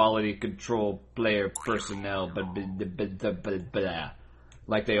 quality control player personnel,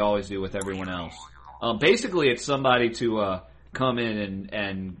 like they always do with everyone else. Basically, it's somebody to come in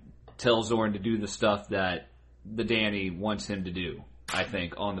and tell Zorn to do the stuff that the Danny wants him to do. I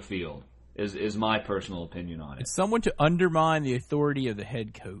think on the field is my personal opinion on it. It's someone to undermine the authority of the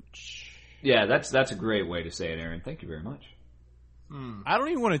head coach. Yeah, that's a great way to say it, Aaron. Thank you very much. I don't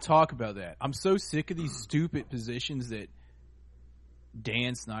even want to talk about that. I'm so sick of these stupid positions that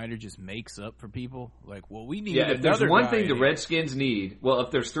Dan Snyder just makes up for people. Like, well, we need if there's one thing the here. Redskins need,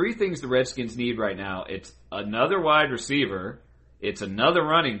 if there's three things the Redskins need right now, it's another wide receiver, it's another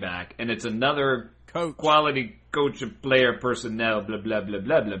running back, and it's another quality coach of player personnel, blah, blah, blah,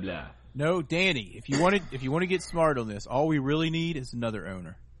 blah, blah, blah. No, Danny, if you want to get smart on this, all we really need is another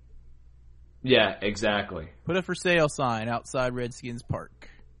owner. Yeah, exactly. Put a for sale sign outside Redskins Park.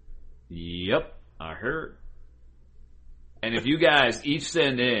 Yep, I heard. And if you guys each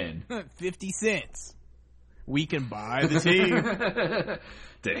send in 50 cents, we can buy the team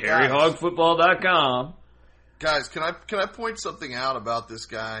to harryhogfootball.com. Guys, can I point something out about this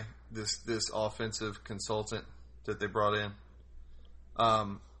guy, this offensive consultant that they brought in?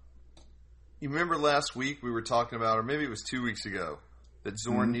 You remember last week we were talking about, or maybe it was 2 weeks ago, that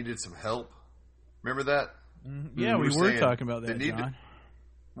Zorn needed some help. Remember that? Yeah, we were talking about that, John.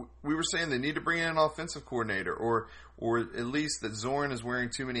 We were saying they need to bring in an offensive coordinator, or at least that Zorn is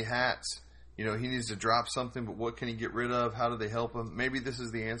wearing too many hats. He needs to drop something, but what can he get rid of? How do they help him? Maybe this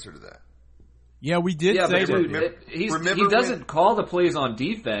is the answer to that. Yeah, we did say that. He doesn't call the plays on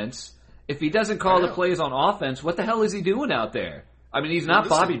defense. If he doesn't call the plays on offense, what the hell is he doing out there? I mean, he's not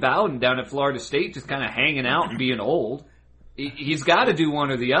Bobby Bowden down at Florida State just kind of hanging out and being old. He's got to do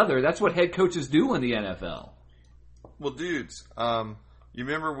one or the other. That's what head coaches do in the NFL. Well, dudes, you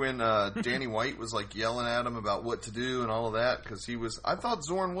remember when Danny White was like yelling at him about what to do and all of that? Because I thought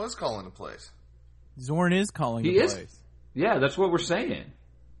Zorn was calling the plays. Zorn is calling the plays. Yeah, that's what we're saying.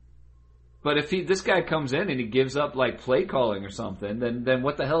 But if this guy comes in and he gives up like play calling or something, then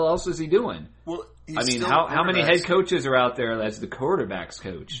what the hell else is he doing? Well, how many head coaches are out there as the quarterback's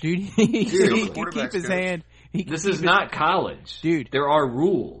coach? Dude, he can keep his hand. This is not college. Dude, there are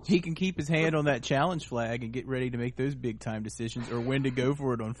rules. He can keep his hand on that challenge flag and get ready to make those big time decisions, or when to go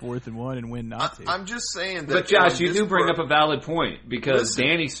for it on 4th and 1 and when not to. I'm just saying that. But Josh, you do bring up a valid point, because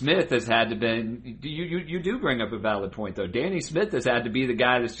Danny Smith has had to been. You do bring up a valid point though. Danny Smith has had to be the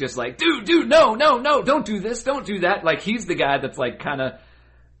guy that's just like, dude, no, don't do this, don't do that. Like he's the guy that's like kind of.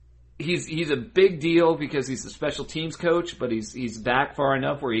 He's a big deal because he's a special teams coach, but he's back far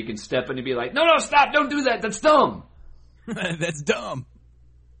enough where he can step in and be like, no, stop, don't do that, that's dumb. That's dumb.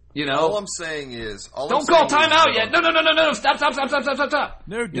 All I'm saying is, don't call timeout yet. No, stop.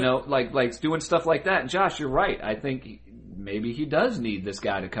 No, like doing stuff like that. And Josh, you're right. I think maybe he does need this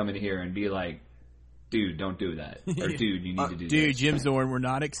guy to come in here and be like, dude, don't do that. Or dude, you need to do that. Dude, Jim Zorn, we're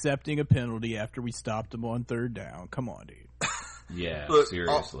not accepting a penalty after we stopped him on 3rd down. Come on, dude. Yeah, look,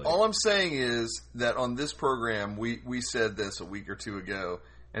 seriously. All I'm saying is that on this program, we said this a week or two ago,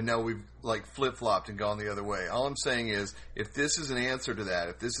 and now we've like flip-flopped and gone the other way. All I'm saying is, if this is an answer to that,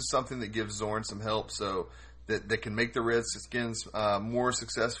 if this is something that gives Zorn some help so that can make the Redskins more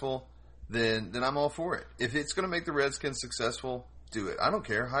successful, then I'm all for it. If it's going to make the Redskins successful, do it. I don't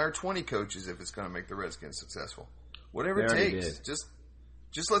care. Hire 20 coaches if it's going to make the Redskins successful. Whatever it takes.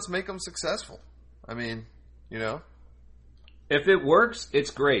 Just let's make them successful. I mean, If it works, it's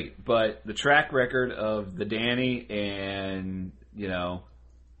great, but the track record of the Danny and,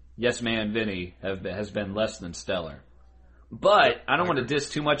 yes man Vinny has been less than stellar. But I don't want to diss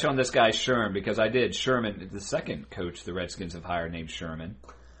too much on this guy Sherman, because I did. Sherman, the second coach the Redskins have hired named Sherman.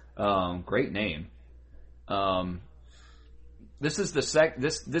 Great name. This is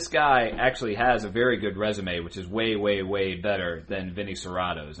this guy actually has a very good resume, which is way, way, way better than Vinny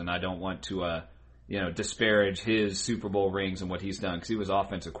Serrato's, and I don't want to disparage his Super Bowl rings and what he's done, because he was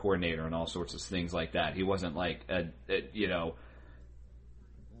offensive coordinator and all sorts of things like that. He wasn't like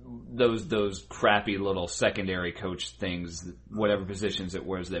those crappy little secondary coach things, whatever positions it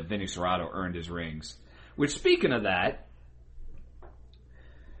was that Vinny Serrato earned his rings. Which, speaking of that,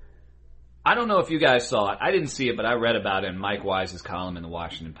 I don't know if you guys saw it. I didn't see it, but I read about it in Mike Wise's column in the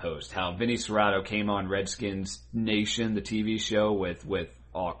Washington Post, how Vinny Serrato came on Redskins Nation, the TV show, with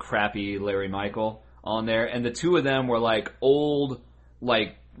all crappy Larry Michael on there, and the two of them were like old,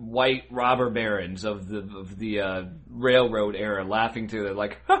 like white robber barons of the railroad era, laughing to it,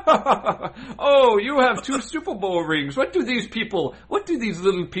 like, oh, you have 2 Super Bowl rings. What do these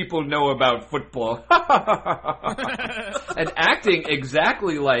little people know about football? And acting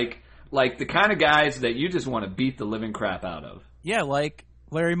exactly like the kind of guys that you just want to beat the living crap out of. Yeah, like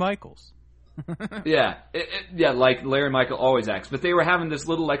Larry Michaels. Yeah, like Larry Michael always acts. But they were having this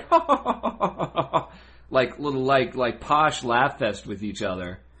little like posh laugh fest with each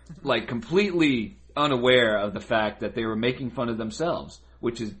other, like completely unaware of the fact that they were making fun of themselves,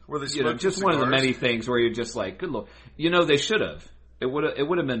 which is just one of the many things where you're just like, good Lord, they should have. It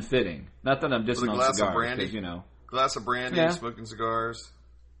would have been fitting. Not that I'm dissing on cigars, because glass of brandy, smoking cigars.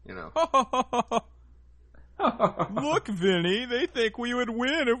 Look, Vinny, they think we would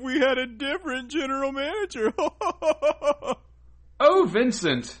win if we had a different general manager. Oh,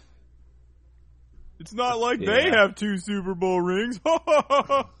 Vincent. It's not like they have 2 Super Bowl rings.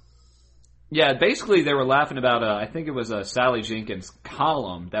 Yeah, basically they were laughing about, I think it was a Sally Jenkins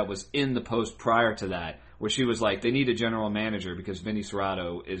column that was in the Post prior to that, where she was like, they need a general manager because Vinny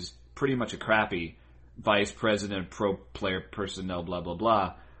Serrato is pretty much a crappy vice president, pro player personnel, blah, blah,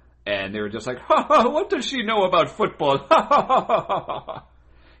 blah. And they were just like, what does she know about football?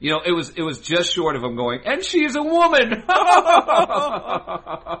 It was just short of them going, and she's a woman.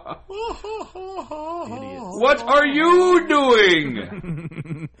 What are you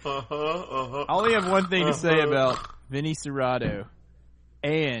doing? I only have one thing to say about Vinny Serrato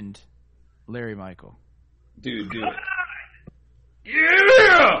and Larry Michael. Dude, do it.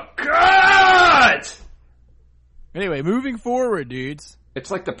 Yeah! Cut! Anyway, moving forward, dudes. It's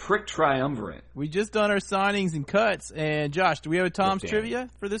like the prick triumvirate. We just done our signings and cuts. And Josh, do we have a Tom's Trivia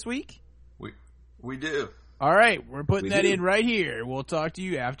for this week? We do. All right, we're putting that in right here. We'll talk to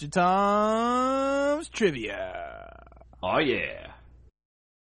you after Tom's Trivia. Oh, yeah.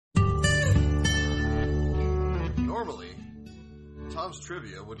 Normally, Tom's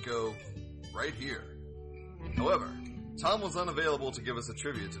Trivia would go right here. However, Tom was unavailable to give us a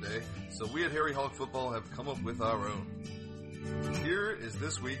trivia today, so we at Harry Hog Football have come up with our own. Here is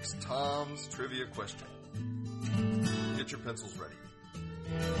this week's Tom's Trivia question. Get your pencils ready.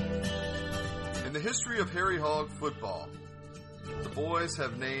 In the history of Harry Hog Football, the boys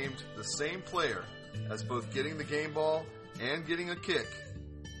have named the same player as both getting the game ball and getting a kick.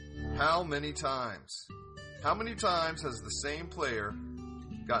 How many times? How many times has the same player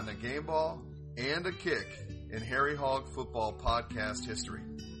gotten a game ball and a kick in Harry Hog Football podcast history?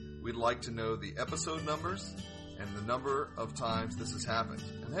 We'd like to know the episode numbers and the number of times this has happened.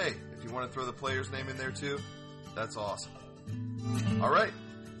 And hey, if you want to throw the player's name in there too, that's awesome. All right.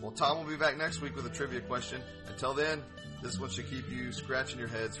 Well, Tom will be back next week with a trivia question. Until then, this one should keep you scratching your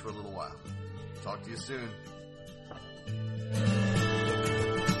heads for a little while. Talk to you soon.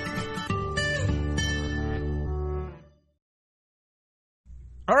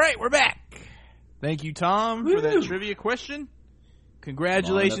 All right, we're back. Thank you, Tom, for that trivia question.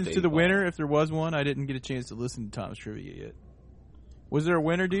 Congratulations to the winner, if there was one. I didn't get a chance to listen to Tom's trivia yet. Was there a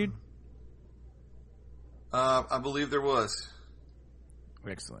winner, dude? I believe there was.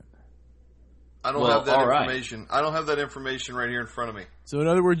 Excellent. I don't have that information. Right. I don't have that information right here in front of me. So, in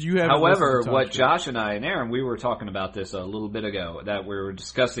other words, you have. However, what Josh and I and Aaron, we were talking about this a little bit ago, that we were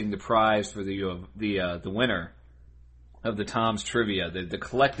discussing the prize for the winner of the Tom's Trivia, the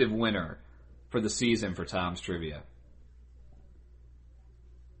collective winner for the season for Tom's Trivia.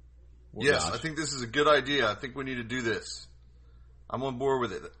 Well, yes, Josh, I think this is a good idea. I think we need to do this. I'm on board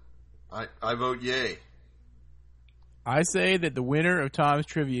with it. I vote yay. I say that the winner of Tom's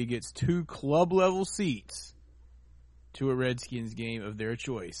Trivia gets 2 club-level seats to a Redskins game of their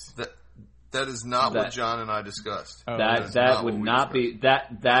choice. That is not what John and I discussed. That would not be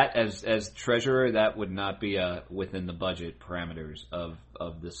that as treasurer. That would not be within the budget parameters of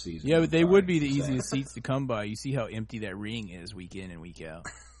this season. Yeah, but they would be the easiest seats to come by. You see how empty that ring is week in and week out.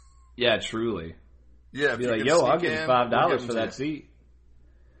 Yeah, truly. Yeah, be like, yo, I'll give you $5 for that seat.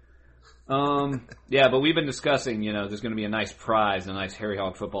 Yeah, but we've been discussing, there's going to be a nice prize, a nice Harry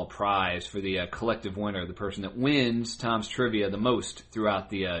Hog football prize for the collective winner, the person that wins Tom's Trivia the most throughout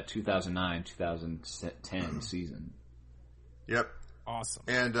the 2009-2010 season. Yep. Awesome.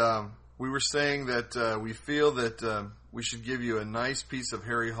 And we were saying that we feel that we should give you a nice piece of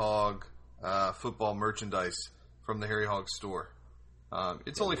Harry Hog football merchandise from the Harry Hog store.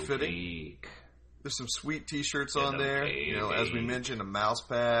 It's only fitting. There's some sweet T-shirts on there. As we mentioned, a mouse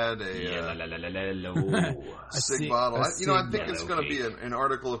pad, a Sig bottle. I think it's going to be an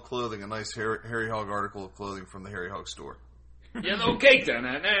article of clothing, a nice Harry Hog article of clothing from the Harry Hog store. Yellow cake,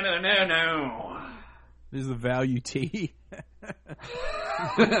 no. This is the value tee.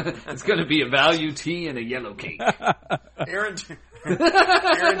 It's going to be a value tee and a yellow cake. Aaron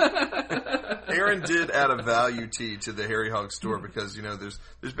did add a value tee to the Harry Hog store because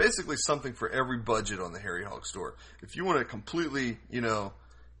there's basically something for every budget on the Harry Hog store. If you want to completely go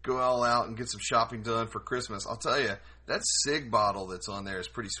all out and get some shopping done for Christmas, I'll tell you that Sig bottle that's on there is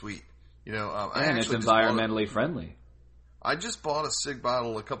pretty sweet. And it's environmentally friendly. I just bought a Sig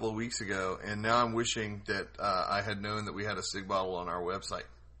bottle a couple of weeks ago, and now I'm wishing that I had known that we had a Sig bottle on our website.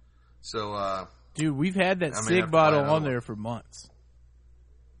 So, dude, we've had that Sig bottle on there for months.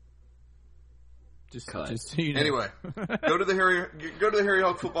 Just so you know. Anyway, go to the Harry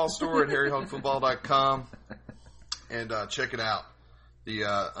Hog football store at harryhogfootball.com and check it out. The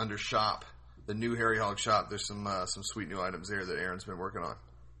under shop, the new Harry Hog shop. There's some sweet new items there that Aaron's been working on.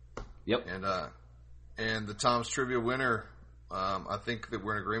 Yep. And the Tom's Trivia winner, I think that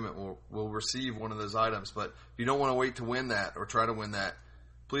we're in agreement. We'll receive one of those items. But if you don't want to wait to win that or try to win that,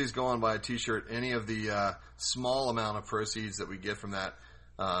 please go on and buy a T-shirt. Any of the small amount of proceeds that we get from that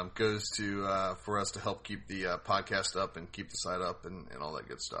goes to for us to help keep the podcast up and keep the site up and all that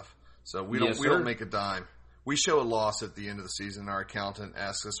good stuff. So we don't make a dime. We show a loss at the end of the season. Our accountant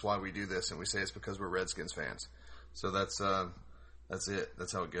asks us why we do this, and we say it's because we're Redskins fans. So that's it.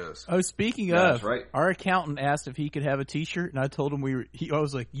 That's how it goes. Oh, speaking of, right. Our accountant asked if he could have a T-shirt, and I told him I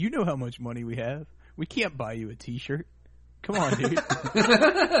was like, you know how much money we have. We can't buy you a T-shirt. Come on, dude.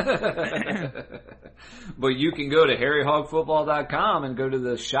 But you can go to harryhogfootball.com and go to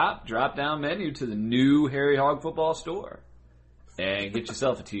the shop drop-down menu to the new Harry Hog football store and get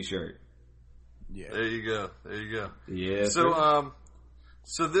yourself a T-shirt. Yeah. There you go. Yeah.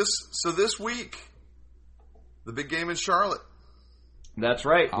 So this week, the big game in Charlotte. That's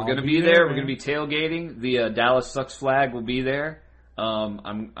right. We're going to be there. We're going to be tailgating. The Dallas Sucks flag will be there.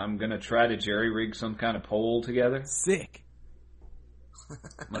 I'm going to try to jerry rig some kind of pole together. Sick.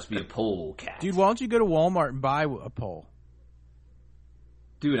 Must be a pole cat. Dude, why don't you go to Walmart and buy a pole?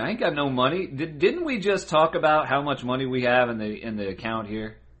 Dude, I ain't got no money. Didn't we just talk about how much money we have in the account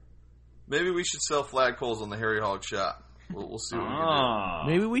here? Maybe we should sell flagpoles on the Harry Hog shop. We'll see what we can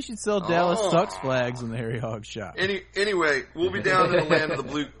do. Maybe we should sell Dallas Sucks flags in the Harry Hog shop. Anyway, we'll be down in the land of the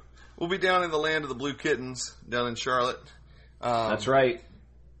blue. We'll be down in the land of the Blue Kittens down in Charlotte. That's right.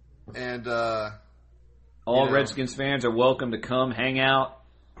 And all Redskins fans are welcome to come hang out.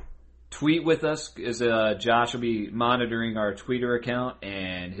 Tweet with us, as Josh will be monitoring our Twitter account,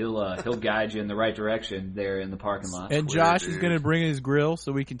 and he'll guide you in the right direction there in the parking lot. And Josh is going to bring his grill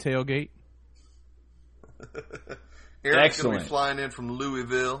so we can tailgate. Eric's going to be flying in from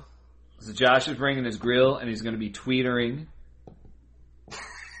Louisville. So Josh is bringing his grill, and he's going to be tweetering.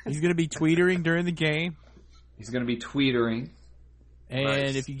 He's going to be tweetering during the game. He's going to be tweetering.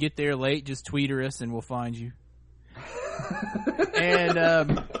 And if you get there late, just tweeter us, and we'll find you. And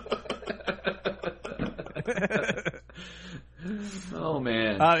oh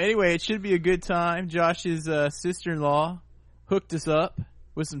man. Anyway, it should be a good time. Josh's sister-in-law hooked us up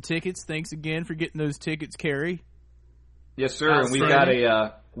with some tickets. Thanks again for getting those tickets, Carrie. Yes, sir. And we've got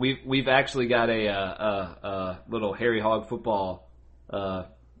we've actually got a little Harry Hog football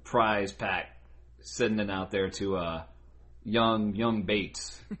prize pack sending out there to young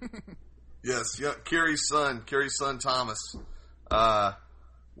Bates. Yes, yeah. Carrie's son Thomas.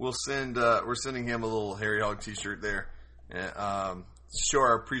 We're sending him a little Harry Hog T-shirt there, and show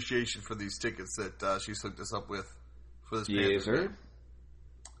our appreciation for these tickets that she's hooked us up with for this. Yes, sir. Game.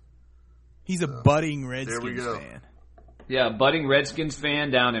 He's a budding Redskins fan. Yeah, budding Redskins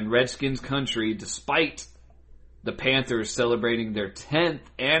fan down in Redskins country, despite the Panthers celebrating their 10th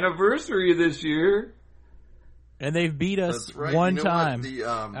anniversary this year. And they've beat us That's right. one You know time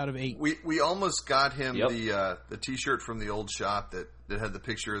what? out of 8. We almost got him Yep. the T-shirt from the old shop that had the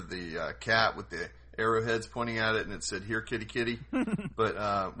picture of the cat with the arrowheads pointing at it, and it said, "Here, kitty, kitty."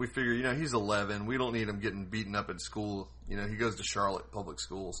 But we figure, he's 11. We don't need him getting beaten up at school. He goes to Charlotte Public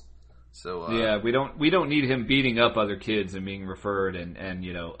Schools. So yeah, we don't need him beating up other kids and being referred and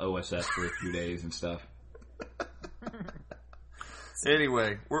OSS for a few days and stuff.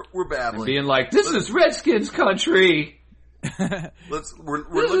 Anyway, we're babbling. And being like, this is Redskins country. We're This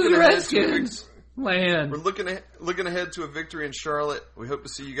looking is ahead Redskins land. We're looking ahead to a victory in Charlotte. We hope to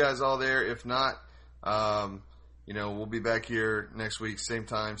see you guys all there. If not, we'll be back here next week, same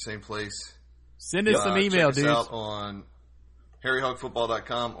time, same place. Send us some email, check dudes. us out on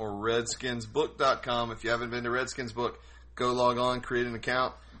harryhogfootball.com or redskinsbook.com. If you haven't been to Redskins Book, go log on, create an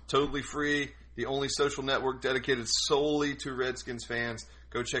account. Totally free. The only social network dedicated solely to Redskins fans.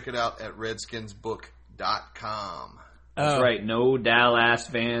 Go check it out at redskinsbook.com. That's right. No Dallas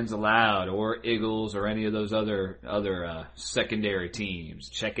fans allowed, or Eagles, or any of those other secondary teams.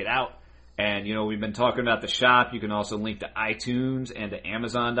 Check it out. And, we've been talking about the shop. You can also link to iTunes and to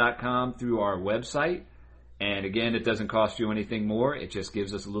Amazon.com through our website. And again, it doesn't cost you anything more. It just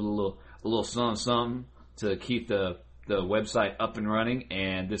gives us a little something to keep the website up and running,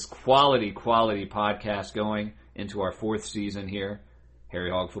 and this quality podcast going into our 4th season here,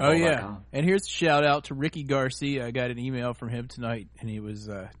 HarryHogFootball.com. Oh, yeah. And here's a shout out to Ricky Garcia. I got an email from him tonight, and he was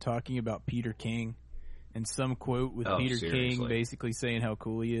talking about Peter King and some quote with Peter King basically saying how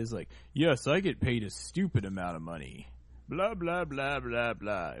cool he is. Like, yes, I get paid a stupid amount of money. Blah, blah, blah, blah,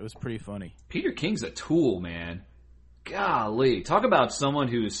 blah. It was pretty funny. Peter King's a tool, man. Golly. Talk about someone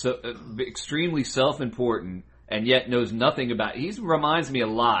who's so extremely self-important and yet knows nothing about. He reminds me a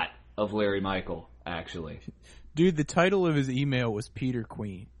lot of Larry Michael, actually. Dude, the title of his email was Peter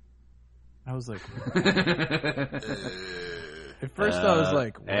Queen. I was like, at first I was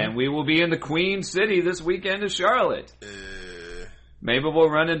like, what? And we will be in the Queen City this weekend in Charlotte. Maybe we'll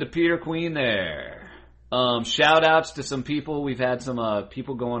run into Peter Queen there. Shout outs to some people. We've had some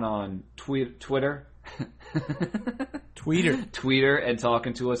people going on Twitter. Tweeter and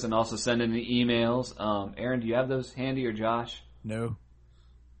talking to us and also sending the emails. Aaron, do you have those handy, or Josh? No.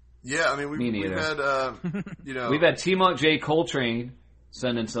 Yeah, I mean, we've had, we've had T-Monk J. Coltrane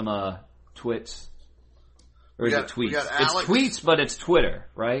sending some twits. Or is it tweets? It's tweets, but it's Twitter,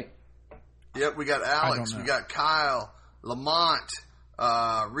 right? Yep, we got Alex, we got Kyle, Lamont,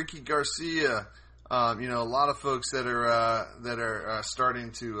 Ricky Garcia, a lot of folks that are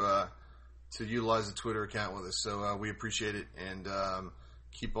starting to utilize the Twitter account with us. So we appreciate it, and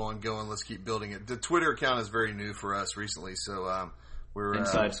keep on going. Let's keep building it. The Twitter account is very new for us recently, so we're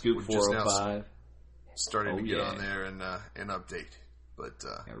Inside Scoop 405 starting to get on there and update. But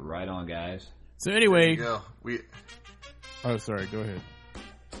right on, guys. So anyway, go. Oh, sorry. Go ahead.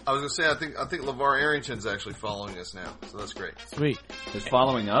 I was gonna say I think LeVar Arrington's actually following us now, so that's great. Sweet. He's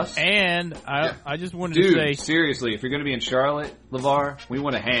following us, and I just wanted to say, seriously, if you're going to be in Charlotte, LeVar, we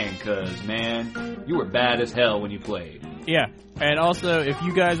want to hang because man, you were bad as hell when you played. Yeah, and also if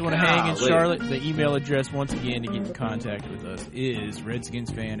you guys want to hang in Charlotte, the email address once again to get in contact with us is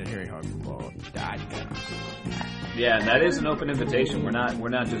redskinsfan@harryhogfootball.com. Yeah, and that is an open invitation. We're not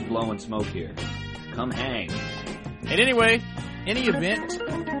just blowing smoke here. Come hang. And anyway, any event,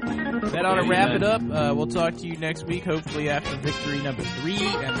 that ought to wrap it up. We'll talk to you next week, hopefully after victory number 3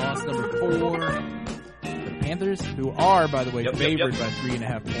 and loss number 4. The Panthers, who are, by the way, favored by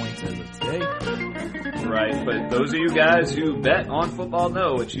 3.5 points as of today. Right, but those of you guys who bet on football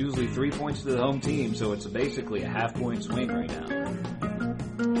know it's usually 3 points to the home team, so it's basically a half-point swing right now.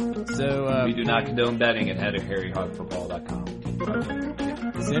 So we do not condone betting at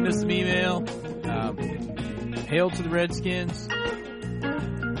harryhogfootball.com. Send us some email. Hail to the Redskins.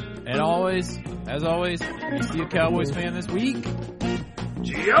 And as always, if you see a Cowboys fan this week,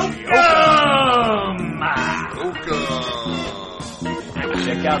 check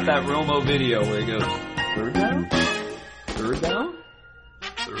out that Romo video where he goes, third down? Third down?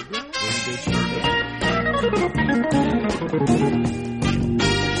 Third down?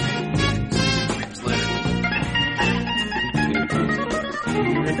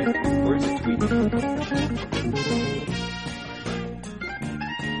 Third down?